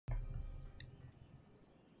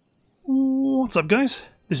What's up, guys?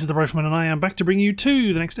 This is the Rifleman, and I am back to bring you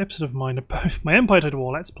to the next episode of my Empire Total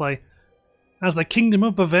War Let's Play as the Kingdom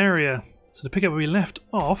of Bavaria. So to pick up where we left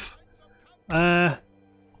off, most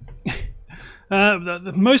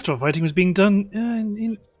of our fighting was being done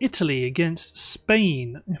in Italy against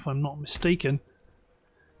Spain, if I'm not mistaken.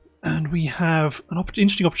 And we have an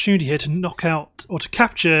interesting opportunity here to knock out, or to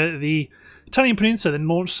capture the Italian peninsula, then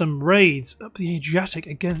launch some raids up the Adriatic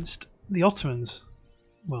against the Ottomans.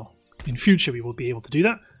 Well, in future we will be able to do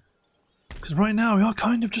that, because right now we are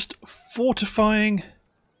kind of just fortifying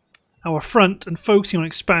our front and focusing on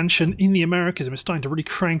expansion in the Americas, and we're starting to really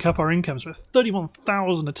crank up our incomes. We're at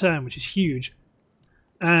 31,000 a turn, which is huge,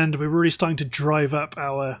 and we're really starting to drive up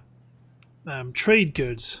our trade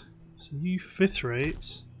goods. So new fifth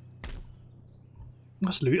rates.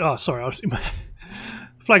 Must lose. Oh, sorry.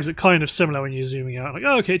 Flags look kind of similar when you're zooming out. Like,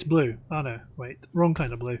 oh, okay, it's blue. Oh no, wait, wrong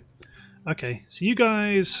kind of blue. Okay, so you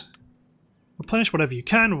guys replenish whatever you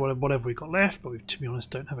can, whatever we've got left, but we, to be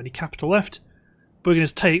honest, don't have any capital left. But we're going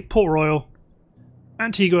to take Port Royal,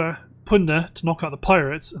 Antigua, Punda to knock out the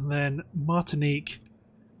pirates, and then Martinique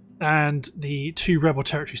and the two rebel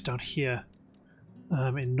territories down here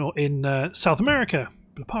in South America.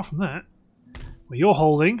 But apart from that, where you're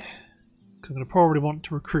holding, because I'm going to probably want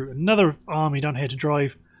to recruit another army down here to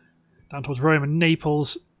drive down towards Rome and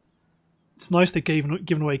Naples. It's nice they've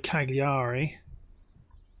given away Cagliari.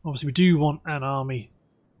 Obviously we do want an army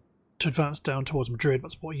to advance down towards Madrid.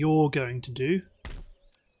 That's what you're going to do.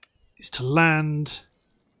 Is to land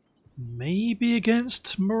maybe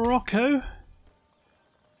against Morocco?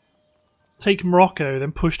 Take Morocco,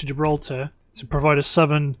 then push to Gibraltar to provide a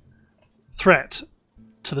southern threat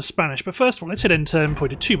to the Spanish. But first of all, let's hit end turn before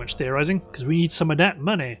we do too much theorising, because we need some of that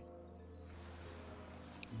money.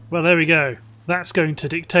 Well, there we go. That's going to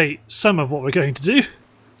dictate some of what we're going to do.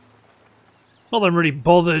 Not that I'm really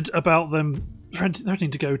bothered about them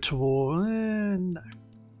threatening to go to war. No.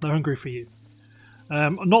 No hungry for you.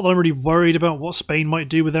 Not that I'm really worried about what Spain might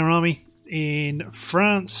do with their army in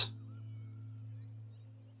France,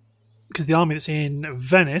 because the army that's in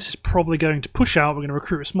Venice is probably going to push out. We're going to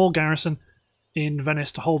recruit a small garrison in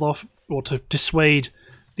Venice to hold off, or to dissuade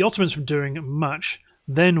the Ottomans from doing much.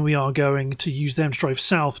 Then we are going to use them to drive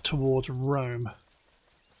south towards Rome.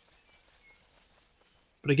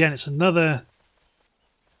 But again, it's another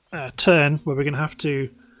turn where we're going to have to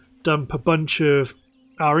dump a bunch of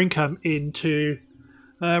our income into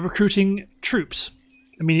recruiting troops.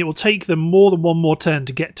 I mean, it will take them more than one more turn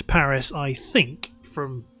to get to Paris, I think,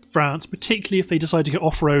 from France, particularly if they decide to get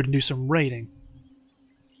off-road and do some raiding.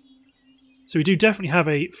 So we do definitely have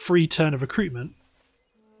a free turn of recruitment.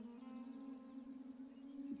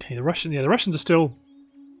 Okay, the Russians are still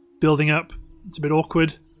building up. It's a bit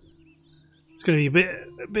awkward. It's going to be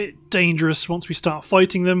a bit dangerous once we start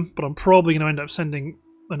fighting them, but I'm probably going to end up sending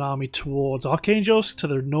an army towards Archangels to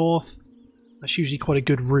the north. That's usually quite a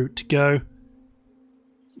good route to go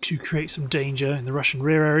to create some danger in the Russian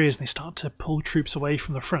rear areas, and they start to pull troops away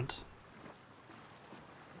from the front.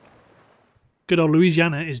 Good old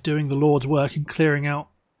Louisiana is doing the Lord's work in clearing out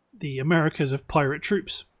the Americas of pirate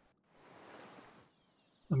troops.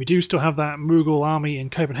 And we do still have that Mughal army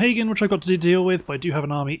in Copenhagen, which I've got to deal with, but I do have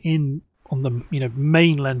an army on the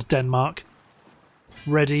mainland Denmark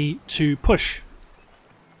ready to push.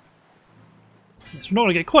 Yes, we're not going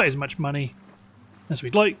to get quite as much money as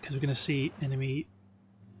we'd like, because we're going to see enemy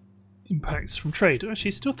impacts from trade. Actually,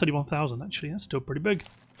 it's still 31,000, actually. That's still pretty big.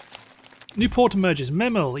 New port emerges.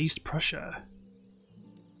 Memel, East Prussia.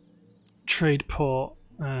 Trade port,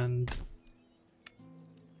 and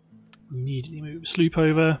immediately move sloop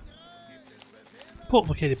over. Port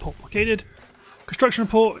blockaded. Construction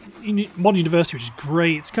report, modern university, which is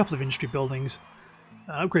great. It's a couple of industry buildings.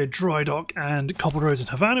 Upgraded dry dock and cobbled roads in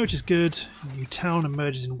Havana, which is good. New town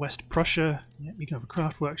emerges in West Prussia. Yep, you can have a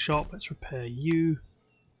craft workshop. Let's repair you.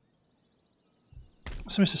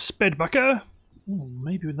 So Mr. Spedbacher. Ooh,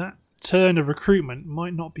 maybe with that turn of recruitment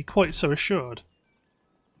might not be quite so assured.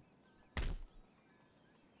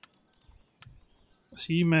 So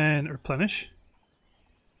you men replenish.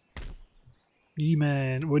 You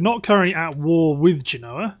men, we're not currently at war with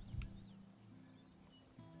Genoa.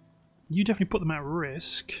 You definitely put them at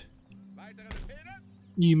risk.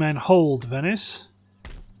 You men hold Venice.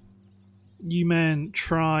 You men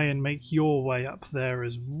try and make your way up there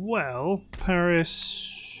as well.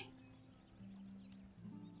 Paris.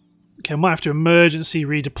 Okay, I might have to emergency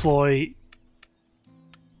redeploy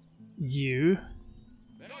you.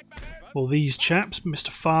 Well, these chaps, Mr.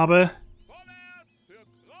 Faber.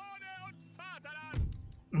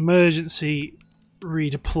 Emergency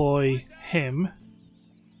redeploy him.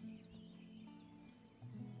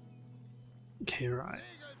 Okay, right.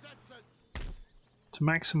 To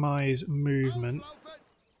maximise movement.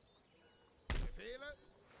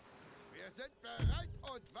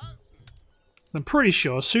 I'm pretty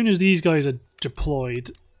sure as soon as these guys are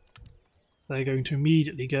deployed, they're going to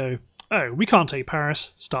immediately go, oh, we can't take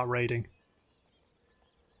Paris, start raiding.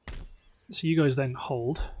 So you guys then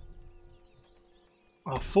hold.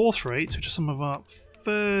 Our fourth rates, which are some of our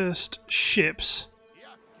first ships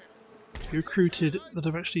we recruited that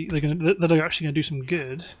are actually going to do some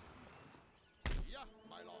good.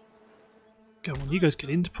 Go on, you guys get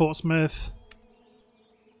into Portsmouth.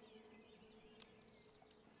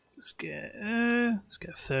 Let's get a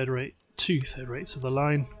third rate, 2 third rates of the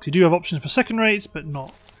line. Because you do have options for second rates, but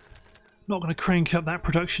not going to crank up that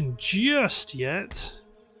production just yet.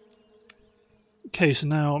 Okay, so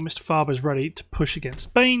now Mr. Faber's ready to push against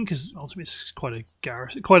Spain because ultimately it's quite a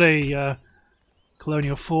garrison, quite a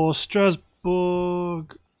colonial force.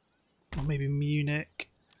 Strasbourg, or maybe Munich.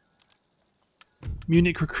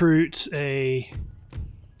 Munich recruits a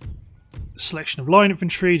selection of line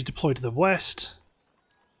infantry to deploy to the west.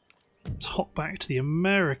 Let's hop back to the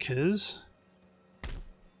Americas.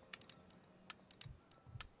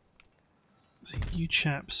 So you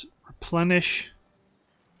chaps replenish.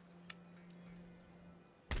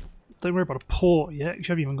 Don't worry about a port yet, because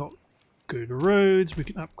you haven't even got good roads. We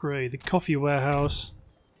can upgrade the coffee warehouse.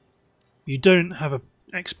 You don't have an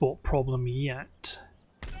export problem yet.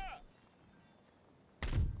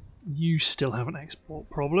 You still have an export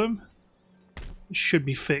problem. It should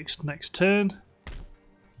be fixed next turn.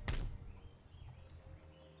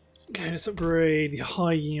 Okay, let's upgrade the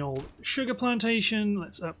high yield sugar plantation.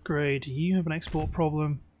 Let's upgrade. You have an export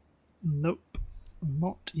problem? Nope,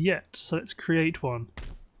 not yet. So let's create one.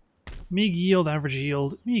 Mig yield, average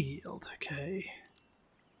yield, Mig yield. Okay.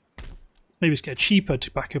 Maybe let's get a cheaper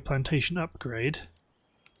tobacco plantation upgrade.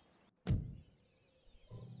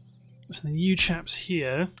 So then you chaps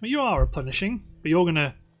here, well, you are replenishing, but you're going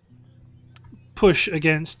to push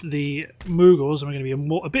against the Mughals, and we're going to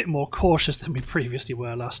be a bit more cautious than we previously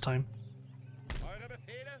were last time.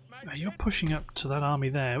 Now you're pushing up to that army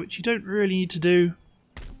there, which you don't really need to do.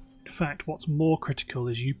 In fact, what's more critical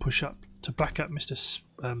is you push up to back up Mr.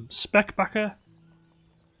 Speckbacker.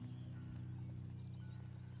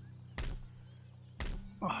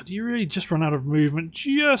 Oh, do you really just run out of movement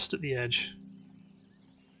just at the edge?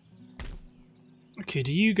 Okay,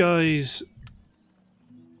 do you guys...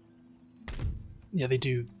 Yeah, they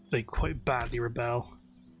do. They quite badly rebel.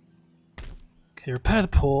 Okay, repair the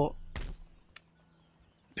port.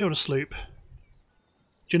 Build a sloop.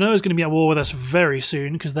 Genoa's going to be at war with us very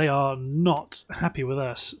soon because they are not happy with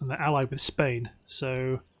us and they're allied with Spain.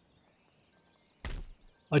 So,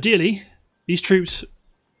 ideally, these troops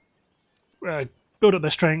build up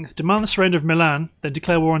their strength, demand the surrender of Milan, then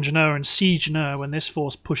declare war on Genoa and siege Genoa when this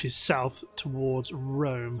force pushes south towards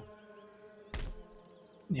Rome.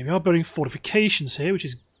 Yeah, we are building fortifications here, which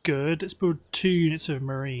is good. Let's build 2 units of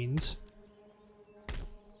marines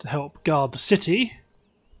to help guard the city.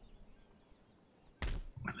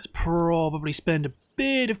 And let's probably spend a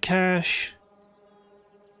bit of cash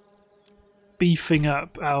beefing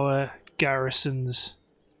up our garrisons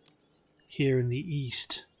here in the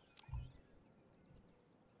east.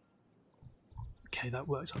 Okay, that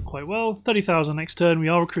works out quite well. 30,000 next turn. We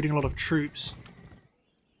are recruiting a lot of troops.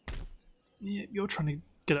 Yeah, you're trying to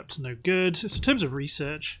get up to no good. So in terms of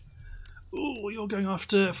research, oh, you're going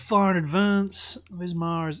after fire in advance.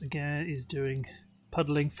 Wismar is doing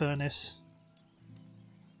puddling furnace.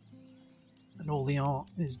 And Orléans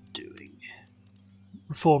is doing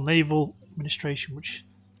reform naval administration, which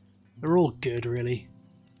they're all good, really.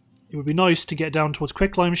 It would be nice to get down towards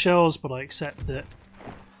quicklime shells, but I accept that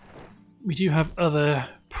we do have other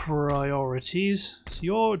priorities. So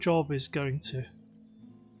your job is going to...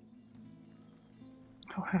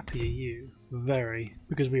 How happy are you? Very,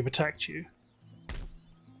 because we've attacked you.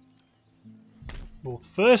 Well,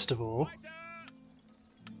 first of all,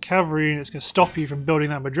 cavalry unit's going to stop you from building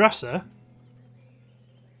that madrasa.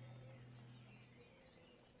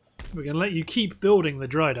 We're going to let you keep building the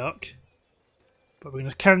dry dock, but we're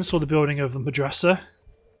going to cancel the building of the madrasa.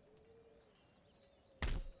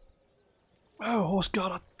 Oh, horse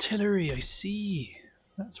guard artillery, I see.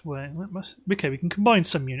 That's where that must... Okay, we can combine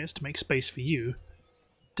some units to make space for you.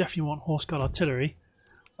 Definitely want horse guard artillery.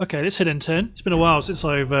 Okay, let's hit in turn. It's been a while since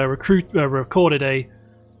I've recorded a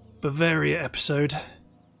Bavaria episode.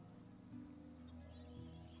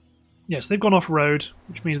 Yes, they've gone off-road,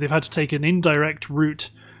 which means they've had to take an indirect route,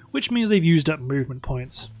 which means they've used up movement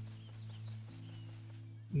points.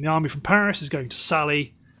 And the army from Paris is going to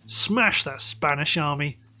sally, smash that Spanish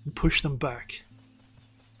army, and push them back.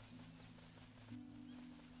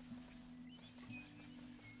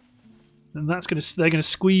 And they're gonna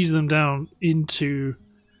squeeze them down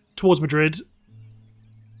towards Madrid.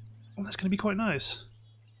 Well, that's gonna be quite nice.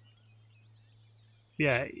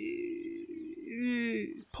 Yeah,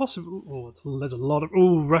 possible. Oh, there's a lot of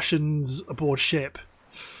Russians aboard ship.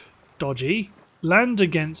 Dodgy. Land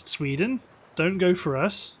against Sweden. Don't go for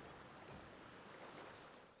us.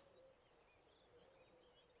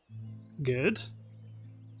 Good.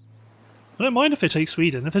 I don't mind if they take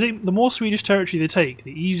Sweden. If they take, the more Swedish territory they take,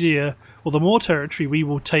 the easier, or the more territory we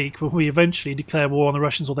will take when we eventually declare war on the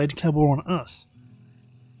Russians or they declare war on us.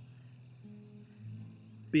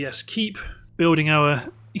 But yes, keep building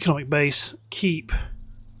our economic base, keep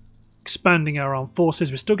expanding our armed forces.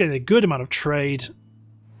 We're still getting a good amount of trade.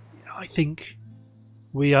 I think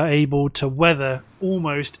we are able to weather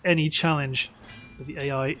almost any challenge that the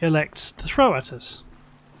AI elects to throw at us.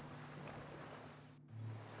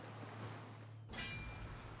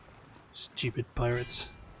 Stupid pirates.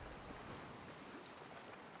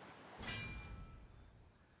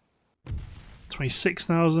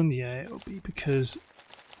 $26,000, yeah, it'll be because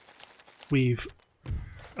we've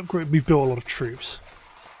built a lot of troops.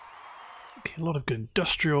 Okay, a lot of good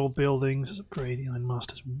industrial buildings. Let's upgrade the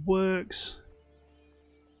Ironmaster's works.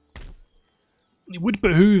 It would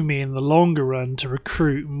behoove me in the longer run to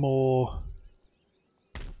recruit more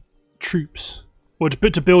troops, or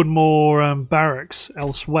to build more barracks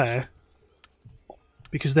elsewhere.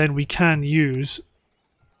 Because then we can use.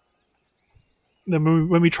 Then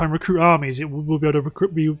when we try and recruit armies, we'll be able to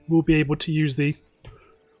recruit. We will be able to use the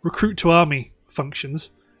recruit to army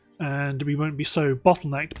functions, and we won't be so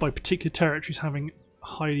bottlenecked by particular territories having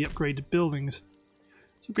highly upgraded buildings.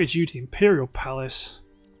 Let's upgrade you to the Imperial Palace.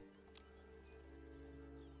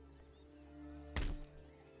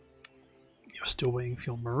 You're still waiting for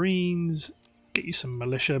your Marines. Get you some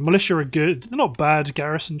militia. Militia are good. They're not bad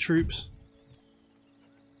garrison troops.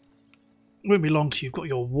 It won't be long till you've got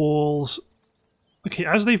your walls. Okay,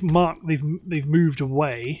 as they've moved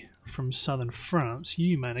away from southern France,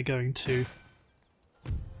 you men are going to.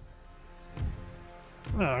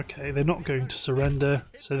 Oh, okay, they're not going to surrender,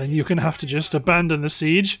 so then you're going to have to just abandon the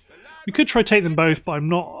siege. We could try to take them both, but I'm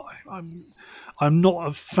not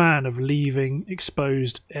a fan of leaving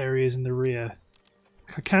exposed areas in the rear.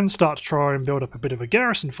 I can start to try and build up a bit of a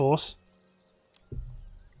garrison force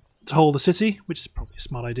to hold the city, which is probably a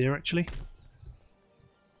smart idea actually.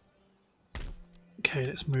 Okay,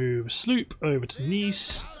 let's move a sloop over to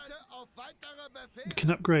Nice. We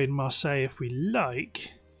can upgrade Marseille if we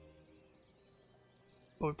like.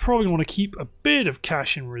 But we probably want to keep a bit of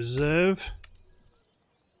cash in reserve.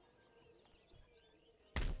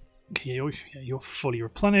 Okay, you're fully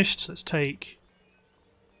replenished. So let's take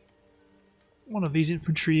one of these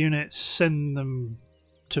infantry units, send them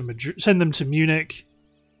to Munich.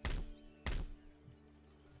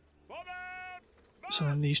 So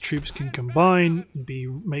then these troops can combine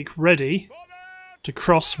and make ready to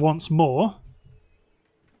cross once more.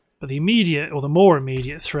 But the immediate, or the more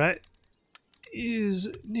immediate threat is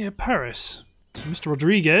near Paris. So Mr.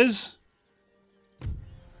 Rodriguez.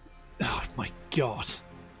 Oh my god.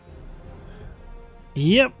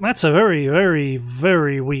 Yep, that's a very, very,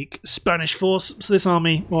 very weak Spanish force. So this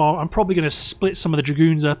army, well, I'm probably going to split some of the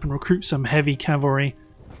dragoons up and recruit some heavy cavalry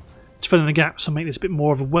to fill in the gaps and make this a bit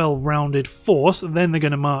more of a well-rounded force. And then they're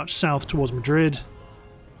going to march south towards Madrid,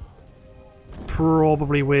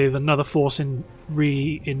 probably with another force in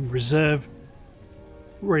reserve,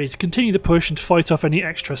 ready to continue the push and to fight off any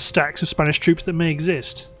extra stacks of Spanish troops that may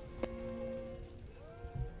exist.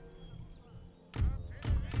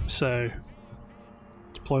 So,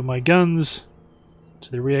 deploy my guns to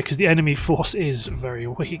the rear because the enemy force is very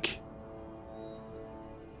weak.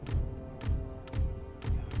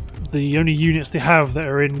 The only units they have that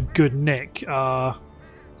are in good nick are,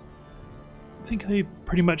 I think they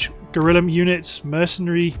pretty much guerrilla units,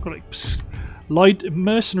 mercenary, like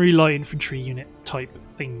mercenary light infantry unit type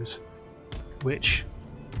things, which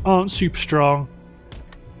aren't super strong,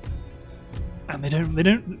 and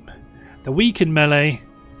they're weak in melee.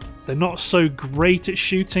 They're not so great at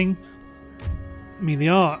shooting. I mean, they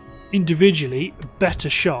are individually better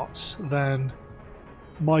shots than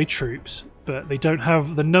my troops, but they don't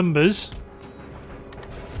have the numbers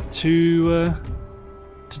to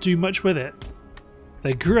do much with it.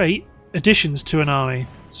 They're great additions to an army,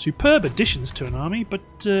 superb additions to an army, but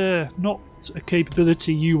not a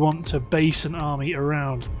capability you want to base an army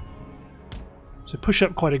around. So push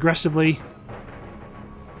up quite aggressively.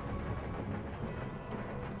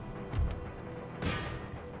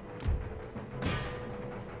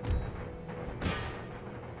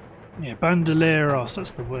 Yeah, bandoleros,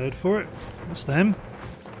 that's the word for it. That's them.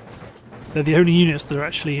 They're the only units that are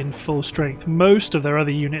actually in full strength. Most of their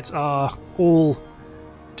other units are all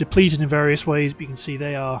depleted in various ways, but you can see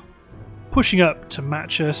they are pushing up to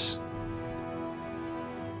match us.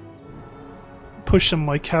 Push some of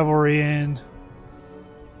my cavalry in.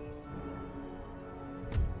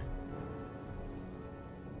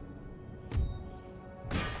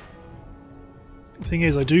 The thing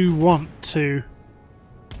is, I do want to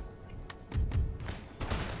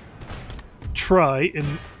try and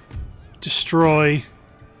destroy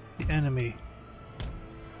the enemy.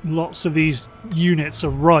 Lots of these units are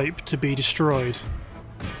ripe to be destroyed.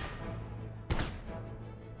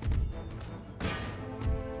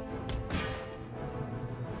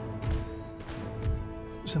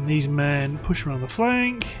 Send these men push around the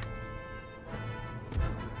flank.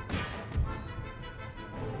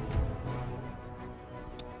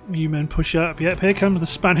 You men push up. Yep, here comes the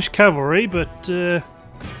Spanish cavalry, but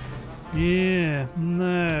yeah,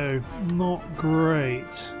 no, not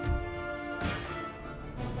great.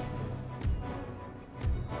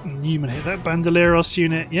 Newman hit that Bandoleros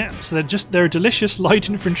unit. Yeah, so they're a delicious light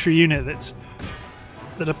infantry unit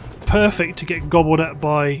that are perfect to get gobbled up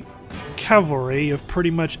by cavalry of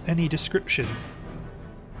pretty much any description.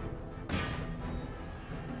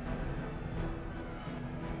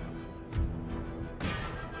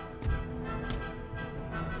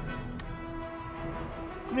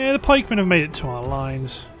 Yeah, the pikemen have made it to our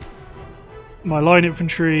lines. My line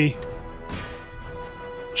infantry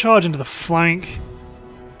charge into the flank,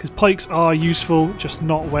 because pikes are useful, just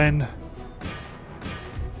not when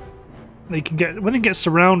they get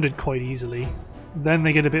surrounded quite easily. Then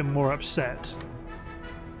they get a bit more upset.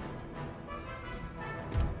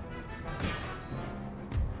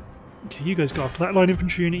 Okay, you guys go after that line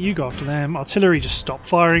infantry unit, you go after them. Artillery, just stop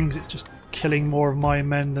firing because it's just killing more of my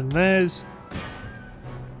men than theirs.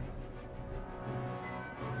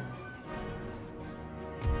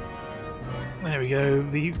 There we go,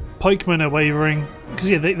 the pikemen are wavering, because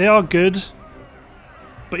yeah, they are good,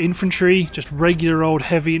 but infantry, just regular old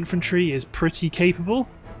heavy infantry, is pretty capable.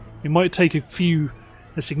 It might take a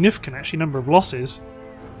significant actually number of losses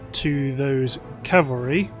to those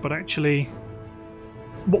cavalry, but actually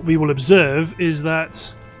what we will observe is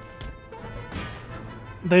that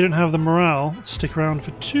they don't have the morale to stick around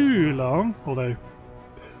for too long, although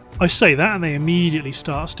I say that and they immediately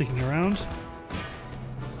start sticking around.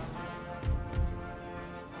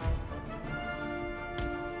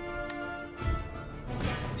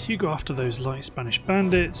 So you go after those light Spanish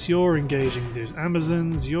bandits, you're engaging those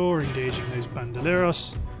Amazons, you're engaging those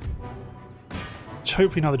Bandoleros. Which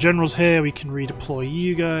hopefully now the general's here, we can redeploy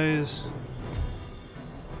you guys.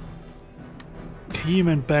 Okay, you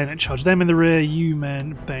men bayonet charge them in the rear, you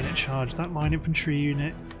men bayonet charge that line infantry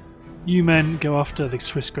unit. You men go after the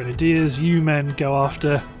Swiss Grenadiers, you men go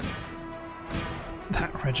after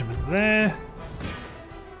that regiment there.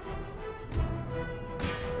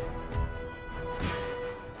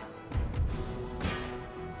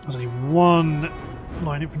 There's only one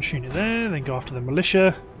line infantry unit there, then go after the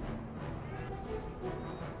militia.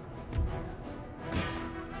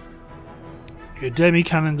 Your demi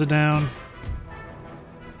cannons are down.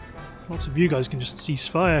 Lots of you guys can just cease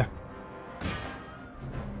fire.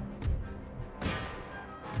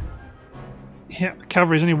 Yeah,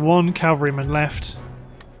 cavalry, there's only one cavalryman left.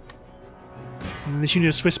 And this unit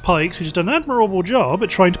of Swiss pikes, which has done an admirable job at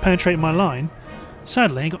trying to penetrate my line,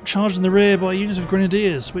 sadly got charged in the rear by units of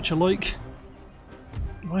grenadiers, which are like...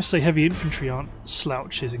 When I say heavy infantry aren't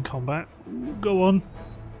slouches in combat. Ooh, go on.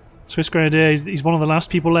 Swiss Grenadier, he's one of the last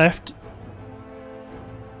people left.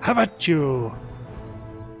 Have at you!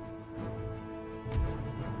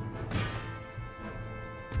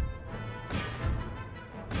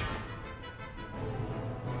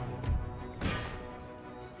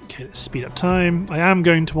 Okay, let's speed up time. I am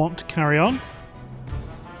going to want to carry on,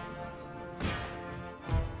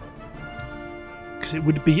 because it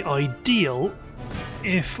would be ideal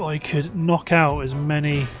if I could knock out as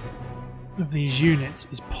many of these units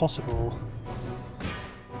as possible.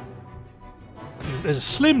 There's a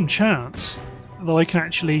slim chance that I can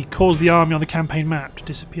actually cause the army on the campaign map to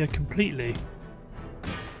disappear completely.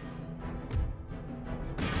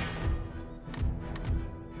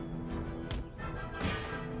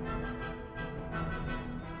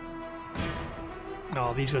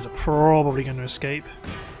 Oh, these guys are probably going to escape.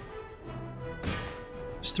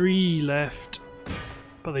 There's 3 left,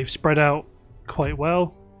 but they've spread out quite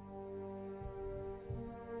well.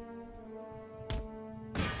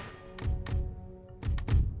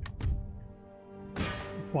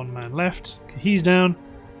 One man left. Okay, he's down.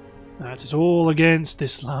 That is all against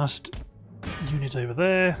this last unit over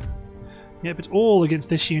there. Yep, it's all against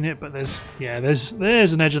this unit, but there's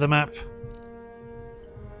an edge of the map.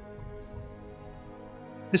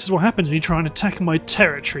 This is what happens when you try and attack my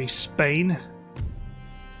territory, Spain.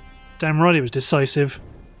 Damn right it was decisive.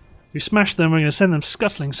 We smashed them, we're going to send them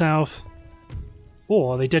scuttling south.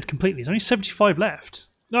 Or are they dead completely? There's only 75 left.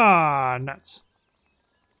 Ah, nuts.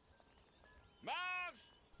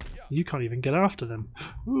 You can't even get after them.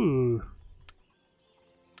 Ooh.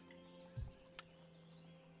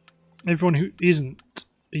 Everyone who isn't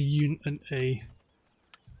a unit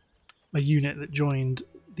that joined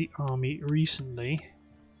the army recently.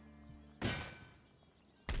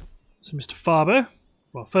 So Mr. Faber,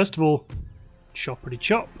 well, first of all, choppity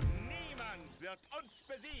chop.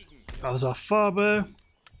 There's our Faber.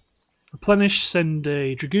 Replenish, send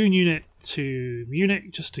a dragoon unit to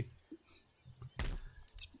Munich just to...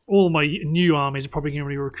 All my new armies are probably going to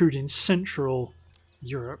be recruited in Central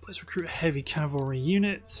Europe. Let's recruit a heavy cavalry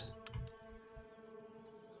unit.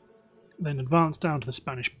 Then advance down to the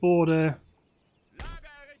Spanish border.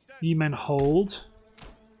 You men hold.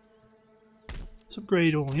 Let's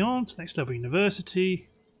upgrade Orléans to next level university.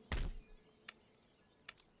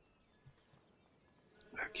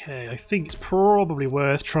 Okay, I think it's probably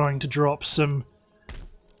worth trying to drop some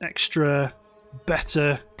extra,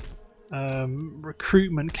 better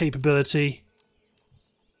recruitment capability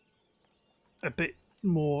a bit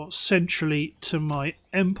more centrally to my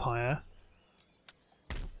empire,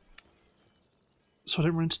 so I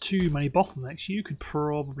don't run into too many bottlenecks. You could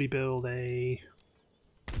probably build a...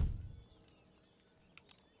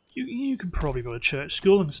 You could probably build a church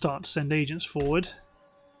school and start to send agents forward.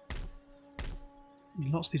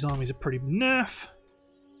 Lots of these armies are pretty naff.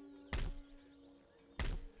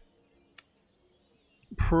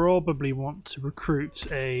 Probably want to recruit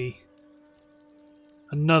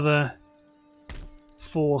another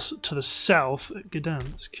force to the south at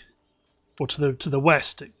Gdansk, or to the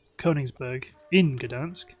west at Königsberg in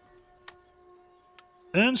Gdansk.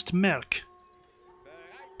 Ernst Merck.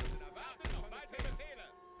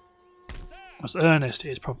 That's Ernest.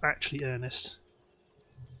 It is probably actually Ernest.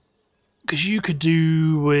 Because you could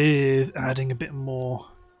do with adding a bit more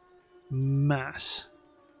mass.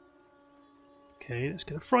 Okay, let's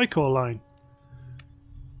get a Freikorps line.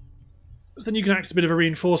 So then you can act as a bit of a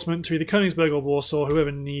reinforcement to either Königsberg or Warsaw,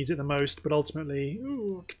 whoever needs it the most, but ultimately,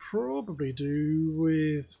 I could probably do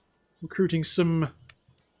with recruiting some...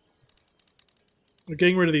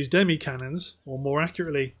 getting rid of these demi-cannons, or more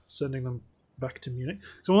accurately, sending them back to Munich.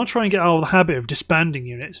 So I want to try and get out of the habit of disbanding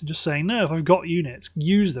units and just saying, no, if I've got units,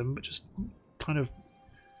 use them, but just kind of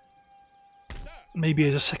maybe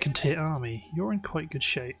as a second-tier army. You're in quite good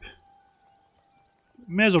shape.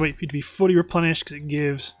 May as well wait for you to be fully replenished because it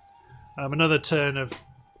gives another turn of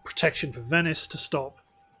protection for Venice to stop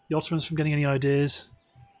the Ottomans from getting any ideas.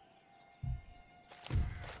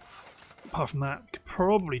 Apart from that, we could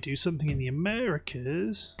probably do something in the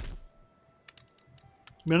Americas.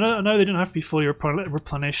 I mean, I know they don't have to be fully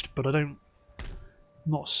replenished, but I'm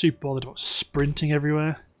not super bothered about sprinting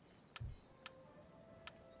everywhere.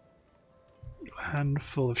 A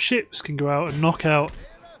handful of ships can go out and knock out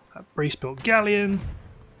that brace-built galleon.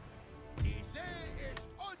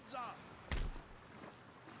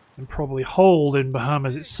 And probably hold in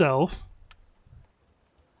Bahamas itself.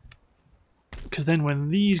 Because then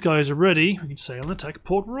when these guys are ready, we can sail and attack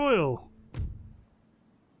Port Royal.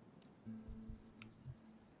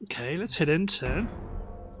 Okay, let's hit end turn.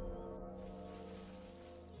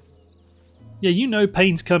 Yeah, you know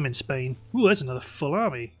pain's coming, Spain. Ooh, there's another full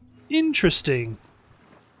army. Interesting.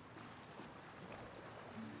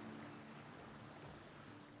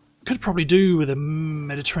 Could probably do with a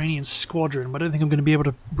Mediterranean squadron, but I don't think I'm going to be able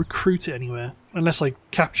to recruit it anywhere. Unless I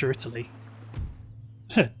capture Italy.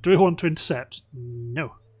 Do I want to intercept?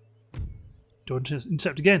 No. Do I want to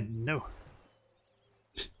intercept again? No.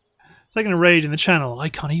 Taking a raid in the channel, I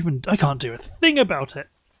can't do a thing about it.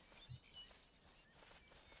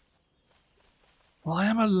 Well, I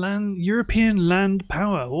am a European land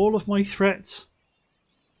power. All of my threats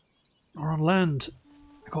are on land.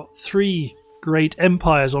 I've got 3 great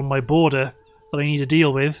empires on my border that I need to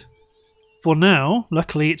deal with. For now,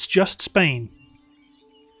 luckily, it's just Spain.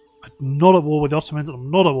 I'm not at war with the Ottomans, and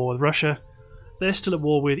I'm not at war with Russia. They're still at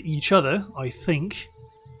war with each other, I think.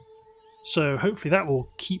 So hopefully that will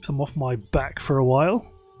keep them off my back for a while.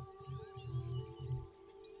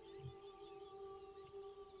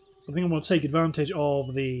 I think I'm going to take advantage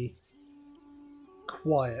of the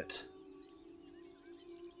quiet.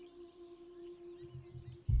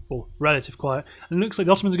 Or relative quiet. And it looks like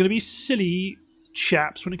the Ottomans are going to be silly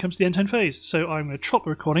chaps when it comes to the end turn phase. So I'm going to chop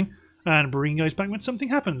the recording and bring you guys back when something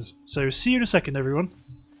happens. So see you in a second, everyone.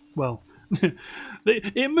 Well,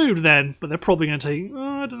 It moved then, but they're probably going to take...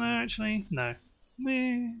 Oh, I don't know, actually. No.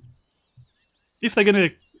 If they're going to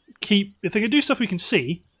if they're going to do stuff we can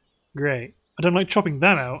see, great. I don't like chopping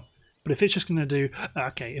that out, but if it's just going to do...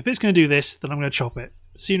 Okay, if it's going to do this, then I'm going to chop it.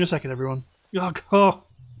 See you in a second, everyone. Oh, God.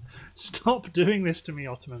 Stop doing this to me,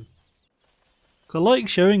 Ottomans. I like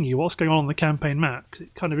showing you what's going on the campaign map, because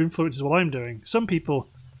it kind of influences what I'm doing. Some people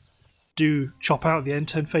do chop out the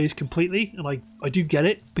end-turn phase completely, and I do get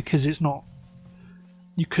it, because it's not...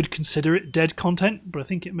 You could consider it dead content, but I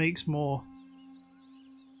think it makes more...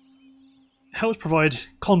 helps provide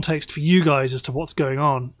context for you guys as to what's going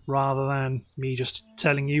on, rather than me just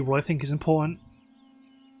telling you what I think is important.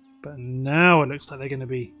 But now it looks like they're going to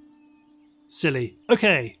be silly.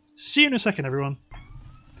 Okay, see you in a second, everyone.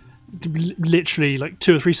 Literally like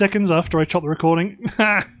 2 or 3 seconds after I chop the recording.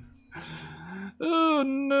 Oh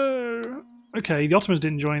no! Okay, the Ottomans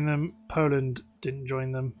didn't join them. Poland didn't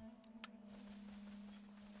join them.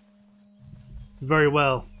 Very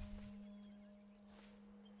well.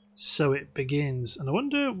 So it begins, and I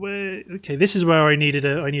wonder where. Okay, this is where I need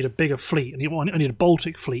a bigger fleet. I need a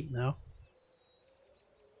Baltic fleet now.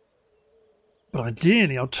 But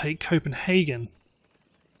ideally, I'll take Copenhagen.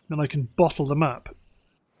 Then I can bottle them up.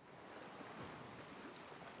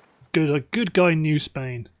 Good, a good guy knew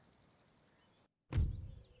Spain.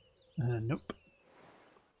 Nope.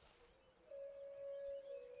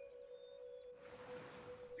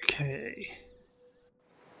 Okay.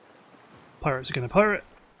 Pirates are going to pirate.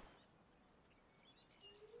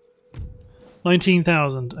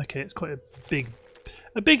 19,000. Okay, it's quite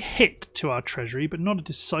a big hit to our treasury, but not a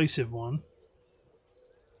decisive one.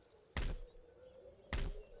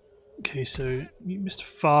 Okay, so Mr.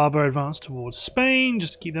 Faber advanced towards Spain,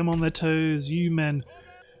 just to keep them on their toes. You men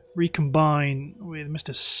recombine with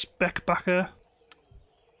Mr. Speckbacher.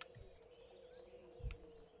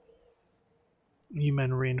 You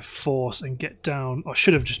men reinforce and get down. I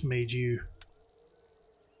should have just made you...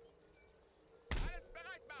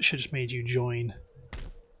 Should have just made you join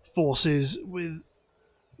forces with...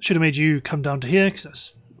 Should have made you come down to here, because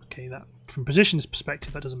that's... Okay, that from position's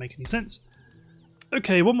perspective, that doesn't make any sense.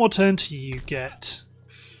 Okay, one more turn till you get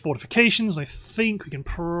fortifications. I think we can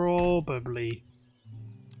probably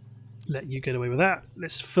let you get away with that.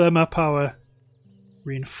 Let's firm up our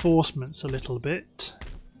reinforcements a little bit.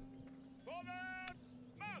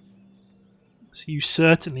 So you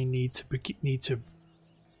certainly need to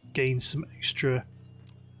gain some extra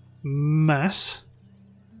mass.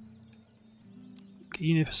 Get a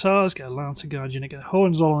unit of Hussars, get a Lancer Guard unit, get a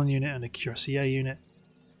Hohenzollern unit and a Cuirassier unit.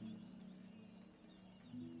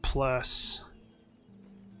 Plus...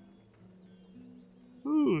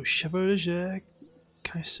 Ooh, Chevalier,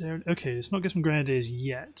 Kaiser... Okay, let's not get some Grenadiers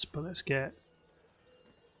yet, but let's get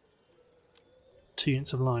 2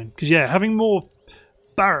 units of line. Because yeah, having more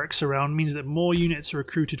barracks around means that more units are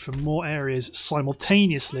recruited from more areas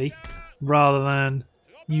simultaneously, rather than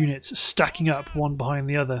units stacking up one behind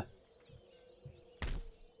the other.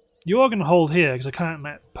 You are going to hold here, because I can't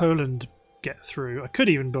let Poland get through. I could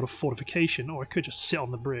even build a fortification, or I could just sit on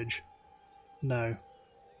the bridge. No.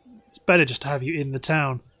 It's better just to have you in the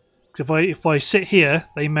town. Because if I sit here,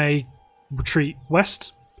 they may retreat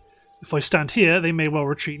west. If I stand here, they may well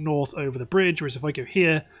retreat north over the bridge, whereas if I go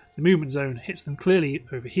here, the movement zone hits them clearly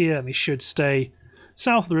over here, and they should stay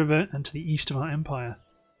south of the river and to the east of our empire.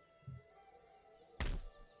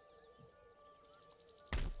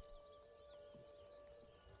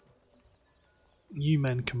 You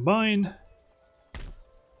men combine.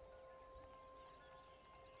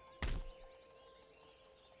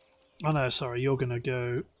 Oh no, sorry, you're gonna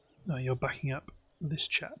go... No, you're backing up this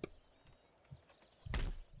chap.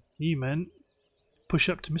 You men push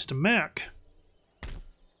up to Mr. Merck.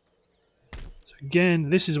 So again,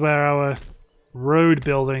 this is where our road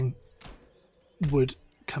building would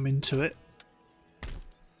come into it.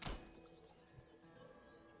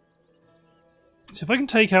 So if I can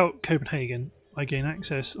take out Copenhagen, I gain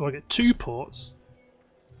access, or I get 2 ports.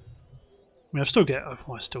 I mean, I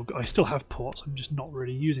still have ports. I'm just not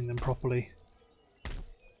really using them properly.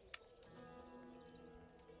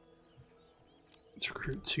 Let's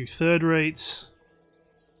recruit 2 third rates.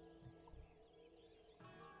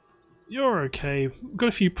 You're okay. We've got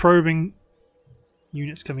a few probing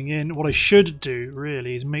units coming in. What I should do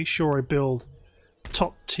really is make sure I build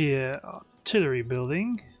top tier artillery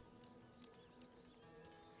building.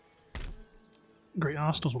 Great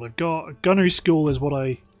Arsenal's what I've got. A gunnery school is what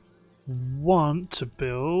I want to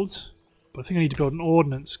build, but I think I need to build an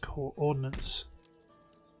ordnance ordnance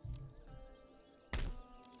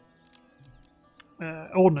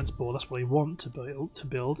board. That's what I want to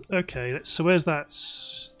build. Okay, so where's that?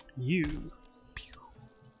 You.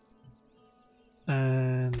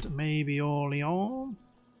 And maybe Orléans.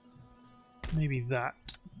 Maybe that.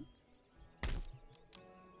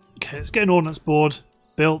 Okay, let's get an ordnance board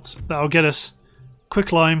built. That'll get us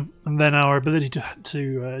quicklime, and then our ability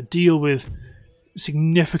to deal with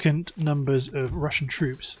significant numbers of Russian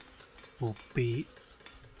troops will be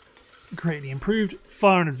greatly improved.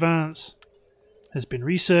 Fire in advance has been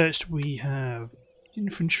researched. We have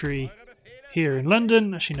infantry here in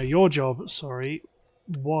London. Actually, no, your job, sorry,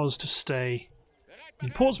 was to stay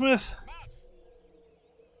in Portsmouth.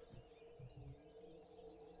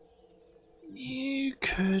 You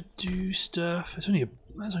could do stuff. That's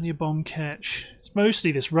only a bomb catch. It's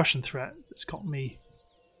mostly this Russian threat that's got me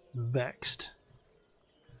vexed.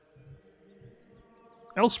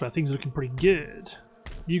 Elsewhere, things are looking pretty good.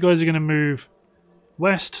 You guys are going to move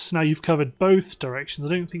west, so now you've covered both directions. I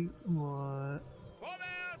don't think...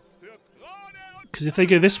 because if they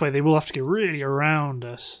go this way, they will have to go really around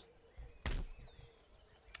us. I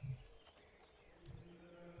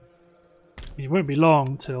mean, it won't be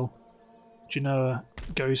long till Genoa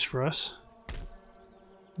goes for us.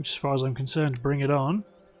 Which, as far as I'm concerned, bring it on.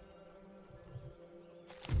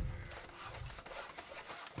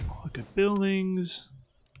 Oh, good buildings.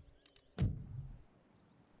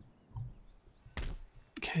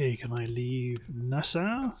 Okay, can I leave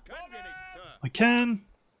Nassau? I can.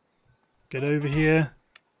 Get over here.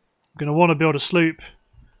 I'm going to want to build a sloop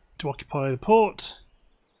to occupy the port.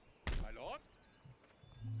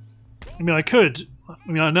 I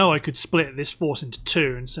mean, I know I could split this force into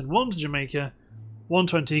two and send one to Jamaica, one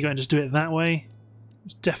to Antigua, and just do it that way.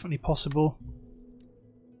 It's definitely possible.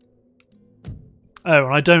 Oh,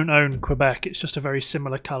 and I don't own Quebec. It's just a very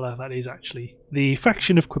similar colour. That is actually the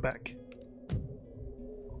faction of Quebec.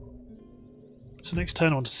 So next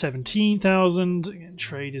turn on to 17,000. Again,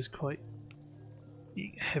 trade is quite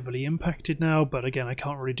heavily impacted now, but again, I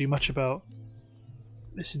can't really do much about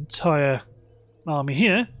this entire army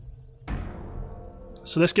here.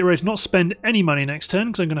 So let's get ready to not spend any money next turn,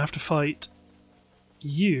 because I'm going to have to fight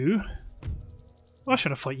you. Why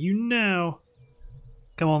should I fight you now?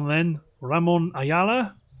 Come on then, Ramon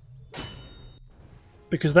Ayala.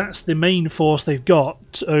 Because that's the main force they've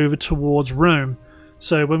got over towards Rome.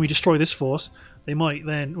 So when we destroy this force, they might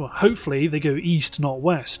then, well, hopefully they go east, not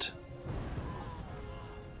west.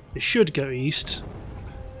 They should go east.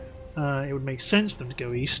 It would make sense for them to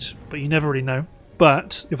go east, but you never really know.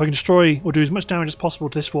 But if I can destroy or do as much damage as possible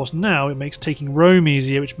to this force now, it makes taking Rome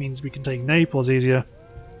easier, which means we can take Naples easier.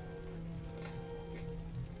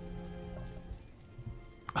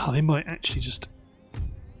 Oh, they might actually just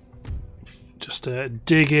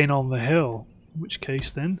dig in on the hill. In which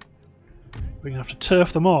case then, we're going to have to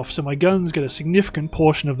turf them off. So my guns get a significant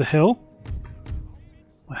portion of the hill.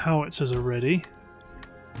 My howitzers are ready.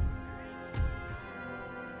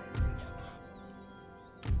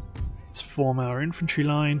 Let's form our infantry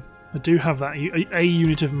line. I do have that a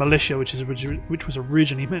unit of militia, which was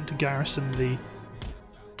originally meant to garrison the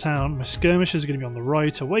town. My skirmishers are going to be on the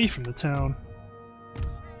right, away from the town.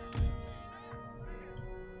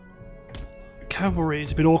 Cavalry,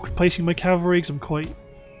 it's a bit awkward placing my cavalry because I'm quite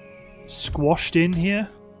squashed in here.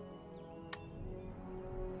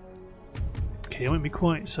 Okay, I won't be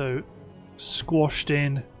quite so squashed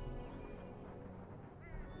in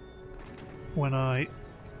when I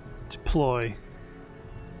deploy.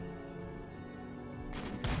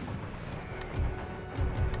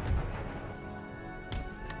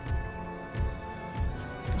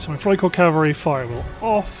 So my Freikorps cavalry fire will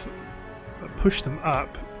off, push them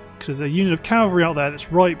up, because there's a unit of cavalry out there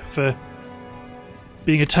that's ripe for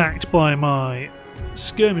being attacked by my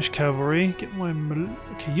skirmish cavalry. Get my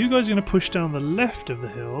okay, you guys are going to push down the left of the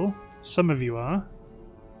hill. Some of you are.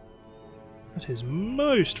 That is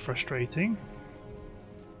most frustrating.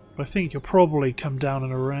 But I think you'll probably come down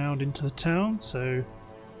and around into the town, so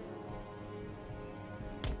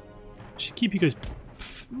should keep you guys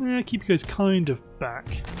kind of back.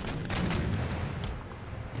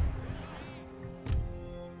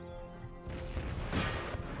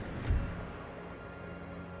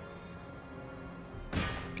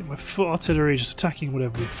 Get my foot artillery just attacking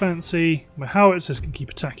whatever we fancy. My howitzers can keep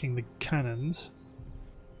attacking the cannons.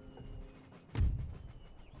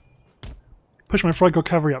 Push my Freikorps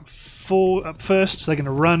cavalry up first, so they're going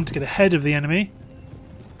to run to get ahead of the enemy,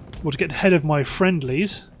 or to get ahead of my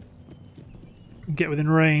friendlies, and get within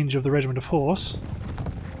range of the regiment of horse.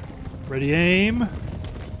 Ready, aim,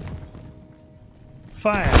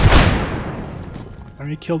 fire.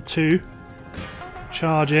 Only killed 2.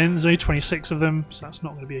 Charge in. There's only 26 of them, so that's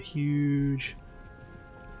not going to be a huge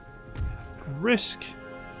risk.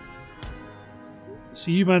 So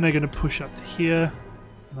you men are going to push up to here.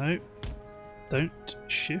 No. Don't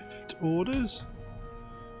shift orders.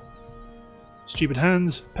 Stupid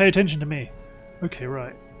hands. Pay attention to me. Okay,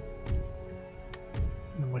 right.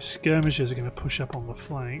 And my skirmishers are going to push up on the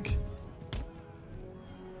flank.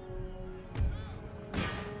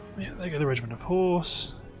 Yeah, there go the regiment of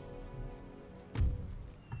horse.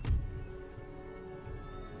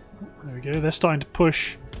 There we go. They're starting to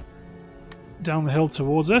push down the hill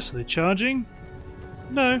towards us. Are they charging?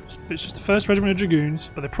 No, it's just the 1st Regiment of Dragoons,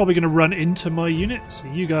 but they're probably going to run into my unit, so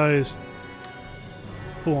you guys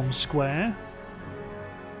form square.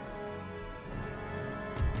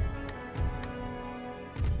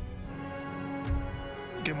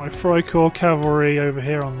 Get my Freikorps cavalry over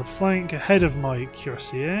here on the flank, ahead of my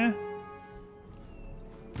cuirassier.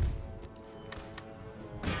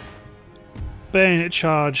 Bayonet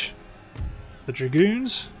charge the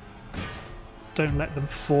Dragoons. Don't let them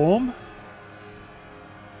form.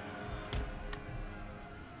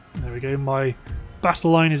 There we go, my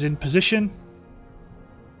battle line is in position.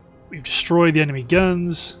 We've destroyed the enemy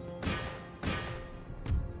guns.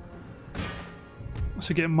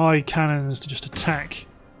 So get my cannons to just attack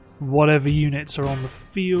whatever units are on the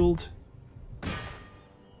field.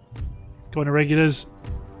 Go on, irregulars.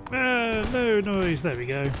 No noise, there we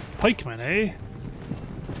go. Pikemen, eh?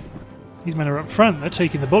 These men are up front, they're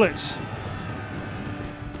taking the bullets.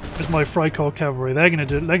 There's my Freikorps cavalry, they're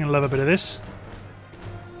gonna love a bit of this.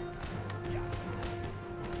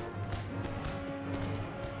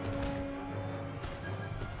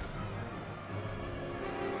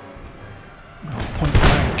 Point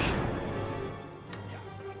blank.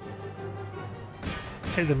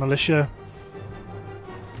 Hit the militia.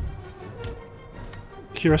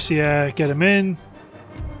 Cuirassier, get him in.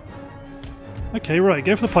 Okay, right,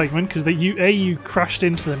 go for the pikemen, because you crashed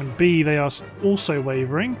into them, and B, they are also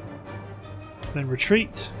wavering. Then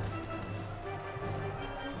retreat.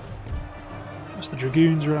 That's the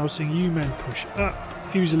Dragoons routing. You men push up.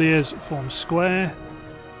 Fusiliers form square.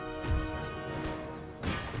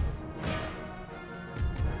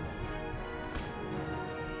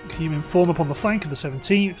 You men form up on the flank of the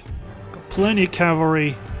 17th. Got plenty of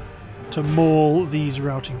cavalry to maul these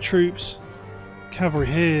routing troops. Cavalry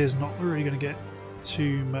here is not really going to get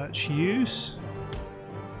too much use.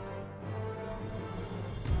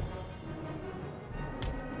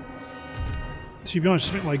 To be honest,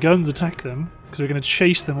 just make my guns attack them, because we're going to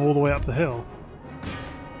chase them all the way up the hill.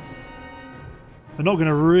 They're not going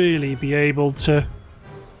to really be able to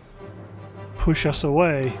push us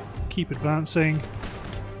away. Keep advancing.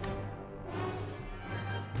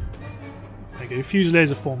 There you go, Fusiliers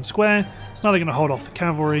have formed square, so now they're going to hold off the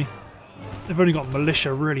cavalry. They've only got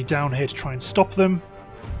militia really down here to try and stop them.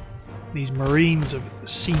 These Marines have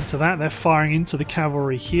seen to that, they're firing into the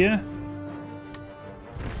cavalry here.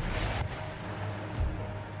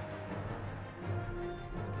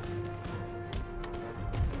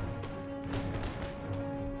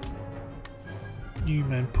 You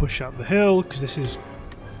men push up the hill, because this is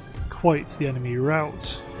quite the enemy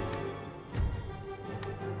route.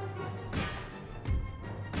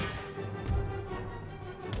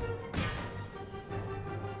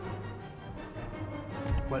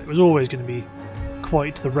 Well, it was always going to be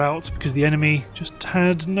quite the route, because the enemy just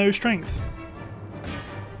had no strength.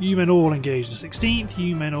 You men all engage the 16th,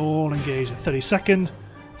 you men all engage the 32nd.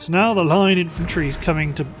 So now the line infantry is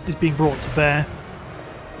being brought to bear.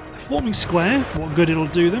 Forming square, what good it'll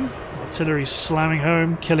do them. Artillery slamming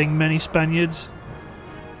home, killing many Spaniards.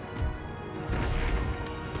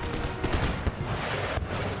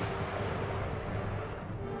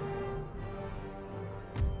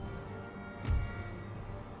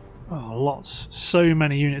 Oh, lots. So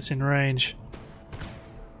many units in range.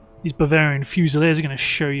 These Bavarian Fusiliers are going to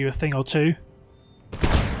show you a thing or two.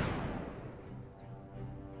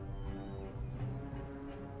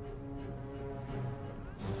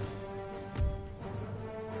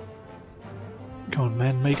 Come on,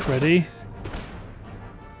 men, make ready.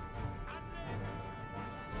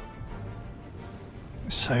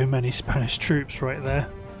 So many Spanish troops right there.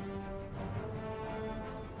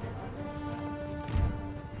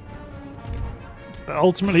 But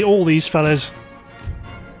ultimately, all these fellas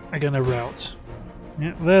are going to rout.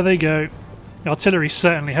 Yeah, there they go. The artillery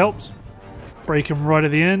certainly helped. Break them right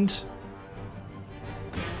at the end.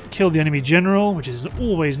 Kill the enemy general, which is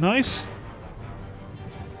always nice.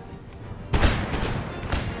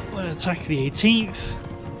 Attack the 18th.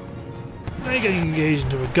 They're getting engaged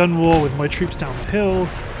into a gun war with my troops down the hill.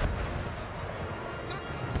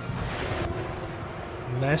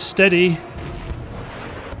 And they're steady.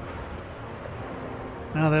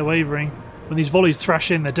 Now they're wavering. When these volleys thrash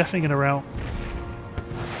in, they're definitely going to rout.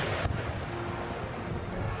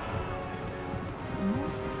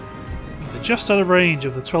 just out of range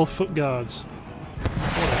of the 12-foot guards.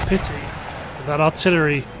 What a pity. That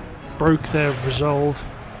artillery broke their resolve.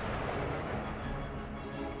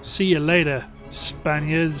 See you later,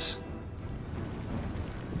 Spaniards.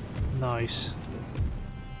 Nice.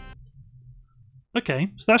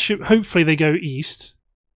 Okay, so that should... hopefully they go east.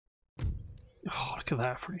 Oh, look at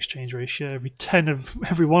that for an exchange ratio.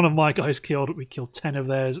 Every one of my guys killed, we killed 10 of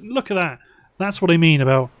theirs. Look at that. That's what I mean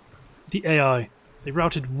about the AI. They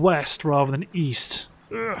routed west rather than east.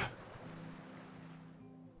 Ugh.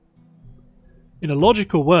 In a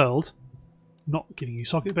logical world, not giving you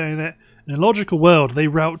socket bayonet, in a logical world they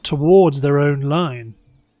route towards their own line.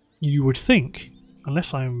 You would think,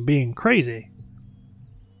 unless I'm being crazy.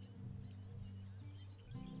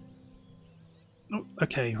 Oh,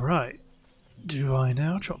 okay, right. Do I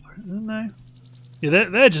now chop? No. Yeah,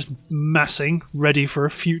 they're just massing, ready for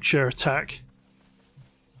a future attack.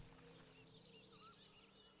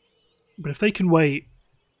 But if they can wait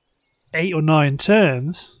 8 or 9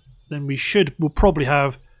 turns, then we'll probably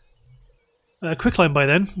have a quicklime by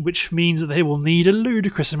then, which means that they will need a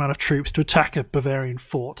ludicrous amount of troops to attack a Bavarian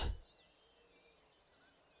fort.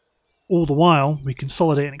 All the while, we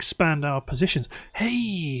consolidate and expand our positions.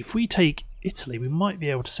 Hey, if we take Italy, we might be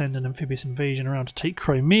able to send an amphibious invasion around to take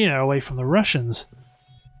Crimea away from the Russians.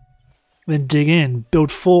 Then dig in,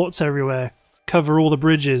 build forts everywhere, cover all the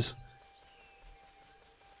bridges.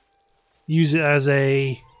 Use it as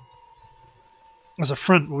a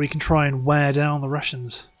front where we can try and wear down the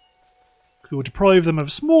Russians. We will deprive them of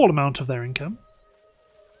a small amount of their income.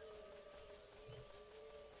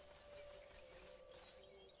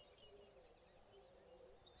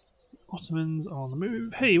 Ottomans on the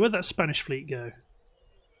move. Hey, where'd that Spanish fleet go?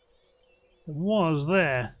 It was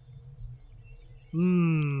there.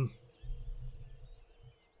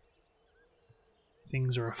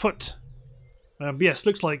 Things are afoot. Yes,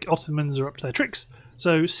 looks like Ottomans are up to their tricks.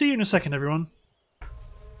 So, see you in a second, everyone.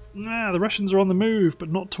 The Russians are on the move,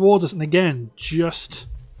 but not towards us. And again, just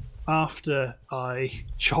after I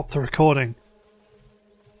chop the recording.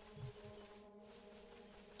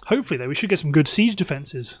 Hopefully, though, we should get some good siege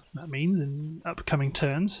defences, that means, in upcoming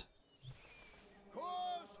turns.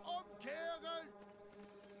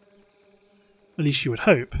 At least you would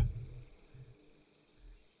hope.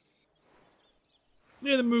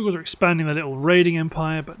 Yeah, the Mughals are expanding their little raiding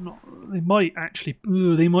empire, but not. They might actually.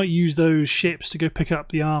 They might use those ships to go pick up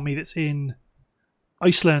the army that's in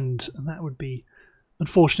Iceland, and that would be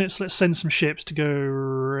unfortunate. So let's send some ships to go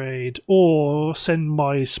raid, or send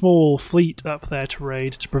my small fleet up there to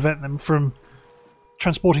raid to prevent them from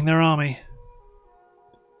transporting their army.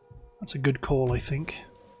 That's a good call, I think.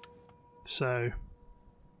 So.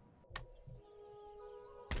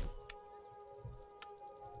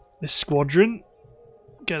 This squadron.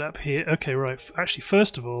 Get up here. Okay, right. Actually,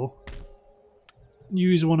 first of all,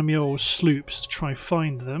 use one of my old sloops to try and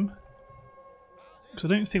find them. Because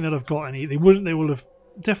I don't think that I've got any. They wouldn't. They will have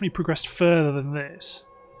definitely progressed further than this,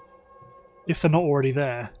 if they're not already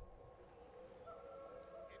there.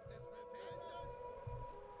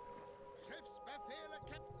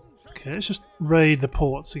 Okay, let's just raid the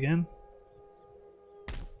ports again.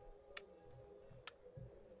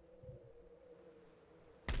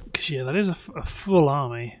 Because yeah, that is a full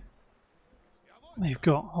army. They've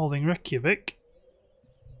got holding Reykjavik.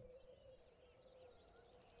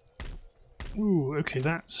 Ooh, okay,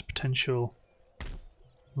 that's a potential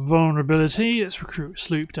vulnerability. Let's recruit a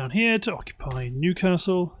sloop down here to occupy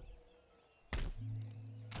Newcastle.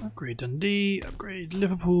 Upgrade Dundee, upgrade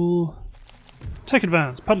Liverpool. Tech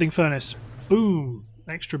advance, puddling furnace. Boom!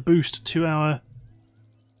 Extra boost to our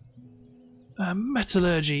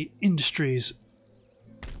metallurgy industries.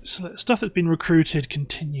 So stuff that's been recruited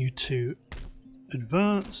continue to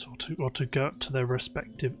advance or to go up to their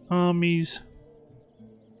respective armies.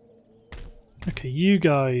 Okay, you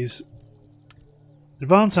guys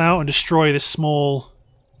advance out and destroy this small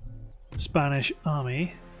Spanish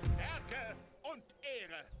army.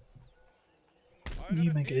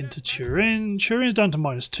 You make it into Turin. Turin's down to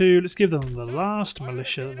 -2. Let's give them the last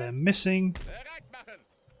militia that they're missing.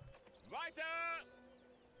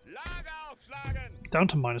 Down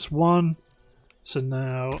to -1. So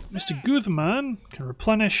now Mr. Guzman can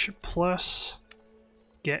replenish plus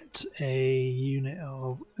get a unit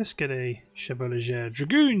of. Let's get a Chevalier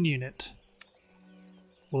Dragoon unit.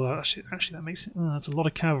 Well, actually that makes it. That's a lot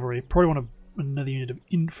of cavalry. Probably want another unit of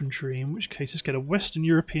infantry. In which case, let's get a Western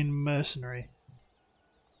European mercenary.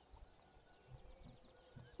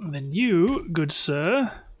 And then you, good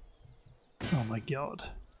sir. Oh my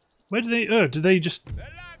god. Where did they... Oh, did they just...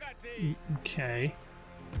 Okay.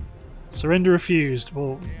 Surrender refused.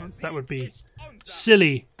 Well, that would be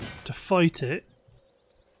silly to fight it.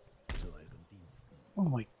 Oh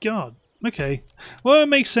my god. Okay. Well, it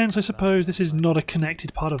makes sense, I suppose. This is not a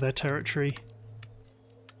connected part of their territory.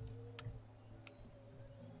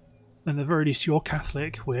 And at the very least, you're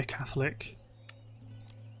Catholic. We're Catholic.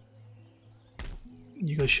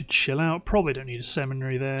 You guys should chill out. Probably don't need a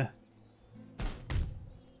seminary there.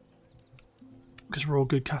 Because we're all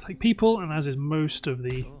good Catholic people, and as is most of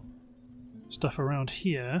the stuff around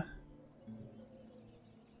here.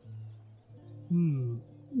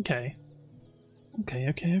 Okay.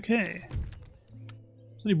 Okay.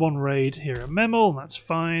 There's only one raid here at Memel, and that's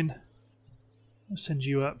fine. I'll send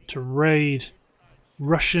you up to raid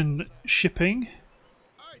Russian shipping.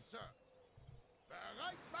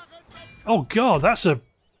 Oh god, that's a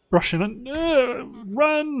Russian.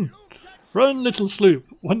 Run! Run, little sloop.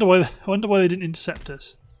 Wonder why they didn't intercept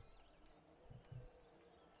us.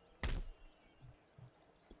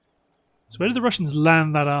 So where did the Russians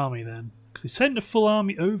land that army then? Because they sent a full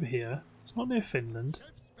army over here. It's not near Finland.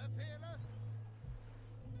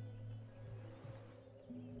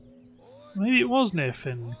 Maybe it was near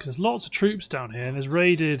Finland, because there's lots of troops down here and there's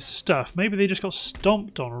raided stuff. Maybe they just got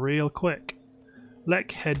stomped on real quick. Lek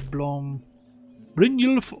Hedblom.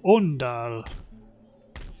 Brynjulf Ondal.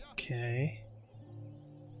 Okay.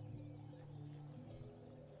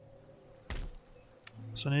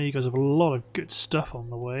 So now you guys have a lot of good stuff on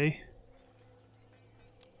the way.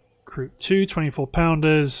 Recruit 2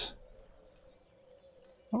 24-pounders.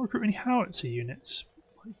 Not recruit any howitzer units.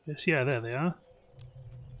 Like this. Yeah, there they are.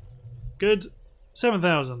 Good.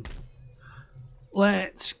 7,000.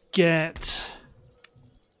 Let's get...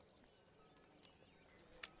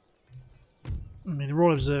 I mean, the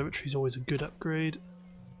Royal Observatory is always a good upgrade.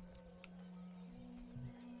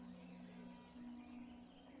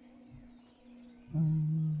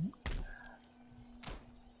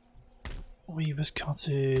 Weaver's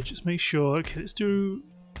Cottage. Let's make sure. Okay, let's try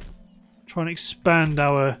and expand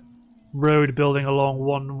our road building along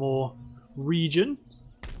one more region.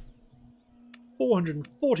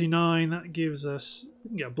 449. That gives us. We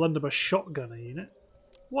can get a blunderbuss shotgunner unit.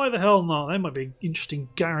 Why the hell not? That might be an interesting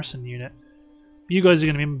garrison unit. But you guys are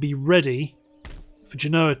going to be ready for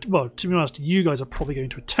Genoa. Well, to be honest, you guys are probably going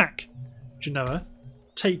to attack Genoa,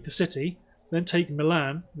 take the city, then take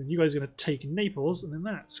Milan. Then you guys are going to take Naples, and then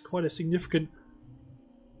that's quite a significant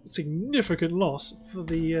loss for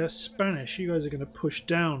the Spanish. You guys are going to push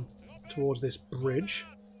down towards this bridge.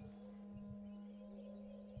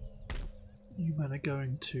 You men are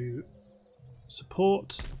going to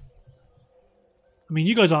support. I mean,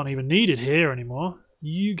 you guys aren't even needed here anymore.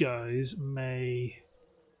 You guys may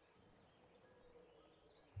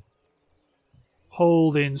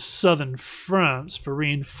hold in southern France for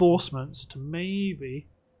reinforcements to maybe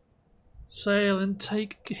sail and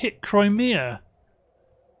hit Crimea.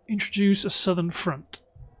 Introduce a southern front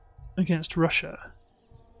against Russia.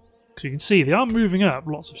 Because you can see they are moving up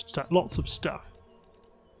lots of stuff.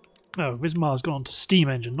 Oh, Wismar's gone on to steam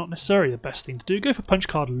engine. Not necessarily the best thing to do. Go for punch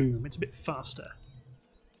card loom. It's a bit faster.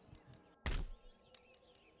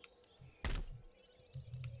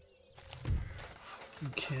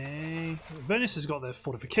 Okay. Venice has got their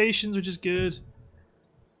fortifications, which is good.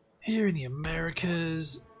 Here in the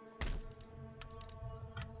Americas,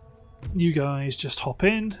 you guys just hop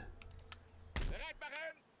in.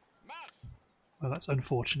 Well, that's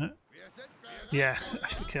unfortunate. Yeah.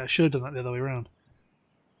 Okay, I should have done that the other way around.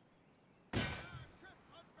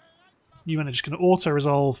 You men are just going to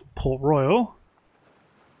auto-resolve Port Royal.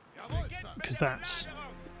 Because that's...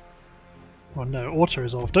 Well, no,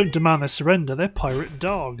 auto-resolve. Don't demand their surrender, they're pirate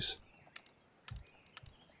dogs.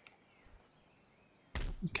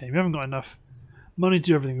 Okay, we haven't got enough money to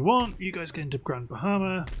do everything we want. You guys get into Grand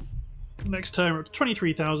Bahama. Next time we're up to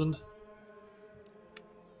 23,000.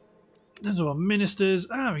 In terms of our ministers,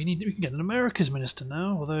 we can get an America's minister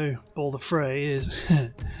now, although Balder Frey is...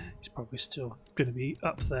 he's probably still going to be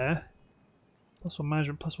up there. +1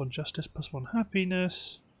 management, +1 justice, +1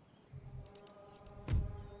 happiness.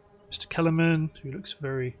 Mr. Kellerman, who looks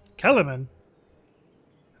very... Kellerman?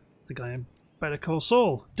 That's the guy in Better Call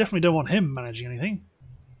Saul. Definitely don't want him managing anything.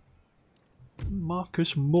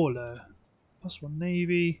 Marcus Moller. +1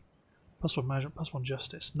 navy, +1 management, +1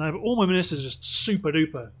 justice. No, but all my ministers are just super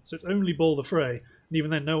duper. So it's only Balder Frey. And even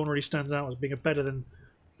then, no one really stands out as being a better than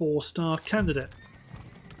 4-star candidate.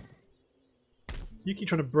 You keep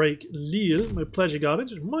trying to break Lille, my pleasure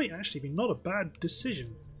gardens, which might actually be not a bad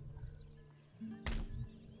decision.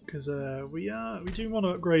 Because we do want to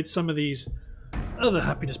upgrade some of these other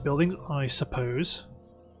happiness buildings, I suppose.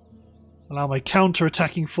 Allow my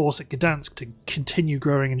counter-attacking force at Gdansk to continue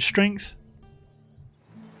growing in strength.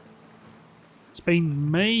 Spain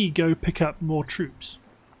may go pick up more troops.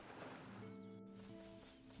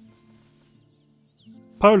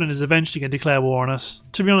 Poland is eventually going to declare war on us.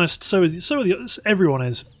 To be honest, everyone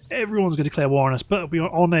is. Everyone's going to declare war on us, but we are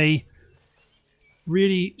on a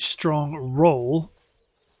really strong roll.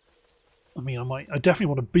 I mean, I definitely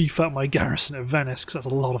want to beef up my garrison at Venice because that's a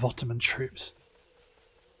lot of Ottoman troops.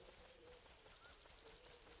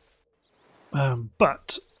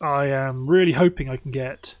 But I am really hoping I can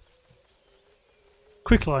get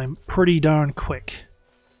quicklime pretty darn quick.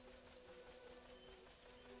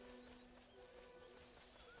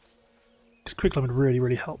 Because quicklime would really,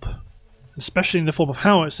 really help. Especially in the form of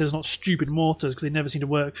howitzers, not stupid mortars, because they never seem to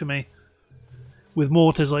work for me. With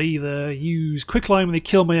mortars, I either use quicklime and they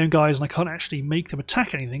kill my own guys and I can't actually make them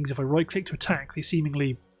attack anything, because if I right-click to attack, they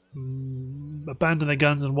seemingly abandon their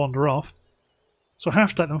guns and wander off. So I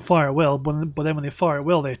have to let them fire at will, but then when they fire at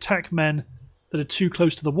will, they attack men that are too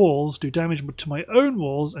close to the walls, do damage to my own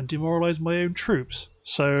walls, and demoralise my own troops.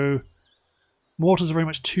 So mortars are very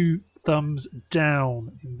much 2 thumbs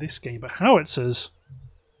down in this game, but howitzers,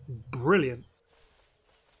 brilliant.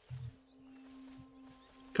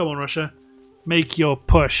 Come on, Russia. Make your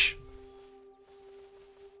push.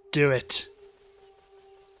 Do it.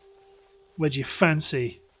 Where'd you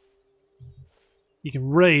fancy? You can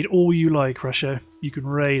raid all you like, Russia. You can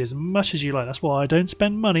raid as much as you like. That's why I don't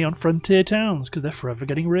spend money on frontier towns, because they're forever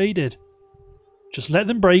getting raided. Just let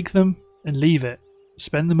them break them and leave it.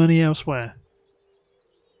 Spend the money elsewhere.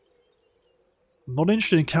 I'm not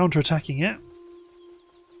interested in counter-attacking yet.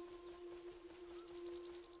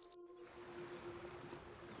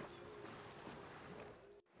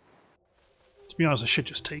 To be honest, I should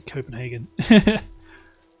just take Copenhagen.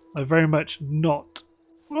 I'm very much not...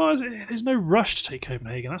 Well, there's no rush to take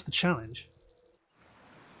Copenhagen, that's the challenge.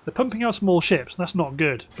 They're pumping out small ships, and that's not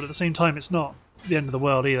good, but at the same time it's not the end of the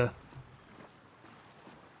world either.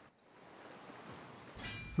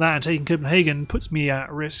 That and taking Copenhagen puts me at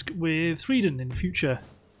risk with Sweden in the future.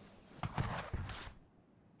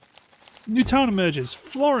 New town emerges,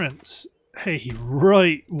 Florence! Hey,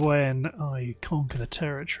 right when I conquer the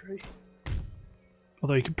territory.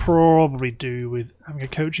 Although you could probably do with having a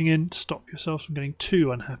coaching in to stop yourselves from getting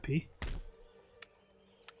too unhappy.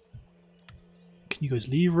 Can you guys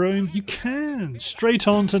leave Rome? You can! Straight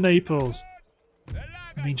on to Naples!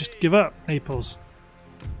 I mean, just give up, Naples.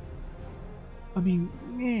 I mean,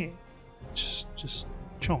 yeah. Just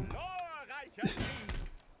chomp.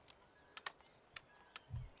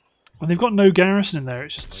 And they've got no garrison in there,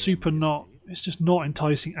 it's just super not... It's just not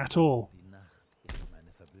enticing at all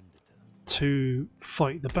to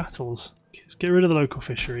fight the battles. Let's get rid of the local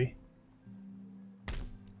fishery.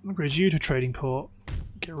 Upgrade you to a trading port.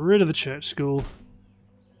 Get rid of the church school.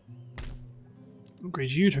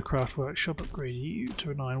 Upgrade you to a craft workshop. Upgrade you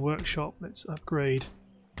to an iron workshop. Let's upgrade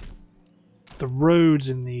the roads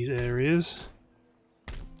in these areas.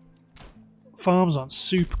 Farms aren't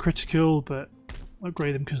super critical, but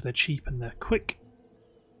upgrade them because they're cheap and they're quick.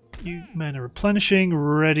 You men are replenishing,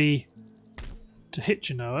 ready to hit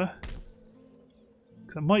Genoa.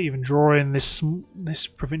 I might even draw in this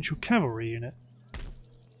provincial cavalry unit.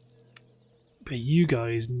 But you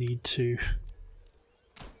guys need to...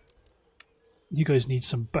 You guys need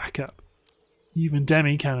some backup. Even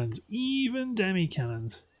demi-cannons. Even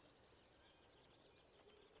demi-cannons.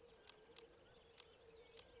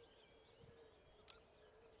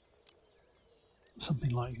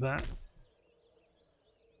 Something like that.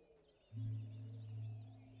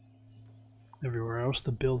 Everywhere else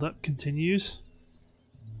the build-up continues.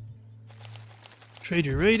 Trade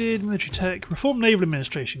raided, military tech, reform naval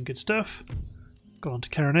administration, good stuff. Go on to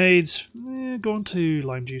carronades, go on to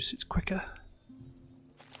lime juice, it's quicker.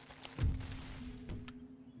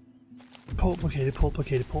 Port blockaded, port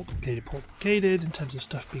blockaded, port blockaded, port blockaded in terms of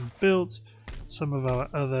stuff being built. Some of our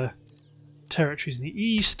other territories in the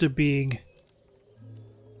east are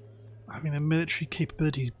having their military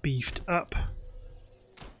capabilities beefed up.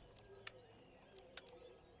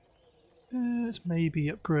 Let's maybe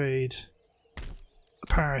upgrade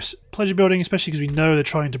Paris pleasure building, especially because we know they're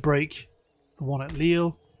trying to break the one at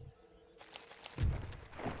Lille.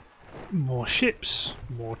 More ships,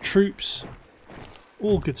 more troops,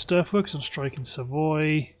 all good stuff. Focus on striking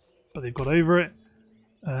Savoy, but they've got over it.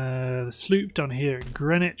 The sloop down here at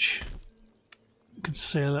Greenwich. You can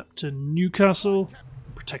sail up to Newcastle,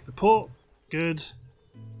 protect the port. Good.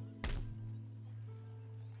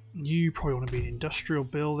 You probably want to be an industrial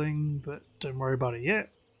building, but don't worry about it yet.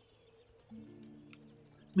 I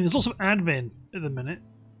mean, there's lots of admin at the minute.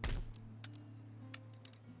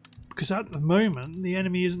 Because at the moment, the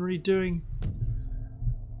enemy isn't really doing...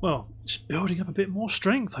 Well, just building up a bit more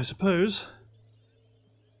strength, I suppose.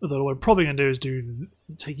 Although what I'm probably going to do is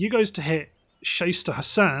take you guys to hit Shaista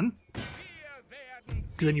Hassan,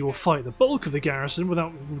 because then you will fight the bulk of the garrison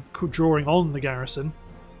without drawing on the garrison.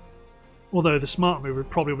 Although the smart move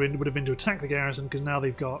would have been to attack the garrison, because now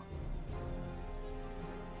they've got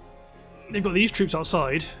these troops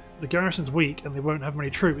outside. The garrison's weak, and they won't have many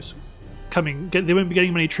troops coming. They won't be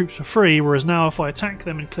getting many troops for free. Whereas now, if I attack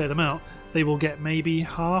them and clear them out, they will get maybe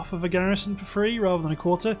half of a garrison for free rather than a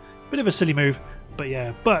quarter. Bit of a silly move, but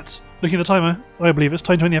yeah. But looking at the timer, I believe it's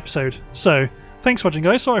time to end the episode. So thanks for watching,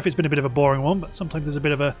 guys. Sorry if it's been a bit of a boring one, but sometimes there's a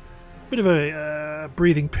bit of a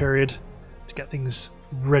breathing period to get things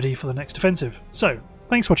ready for the next offensive. So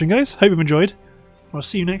thanks for watching, guys. Hope you've enjoyed. I'll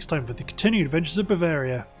see you next time for the continued adventures of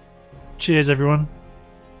Bavaria. Cheers, everyone.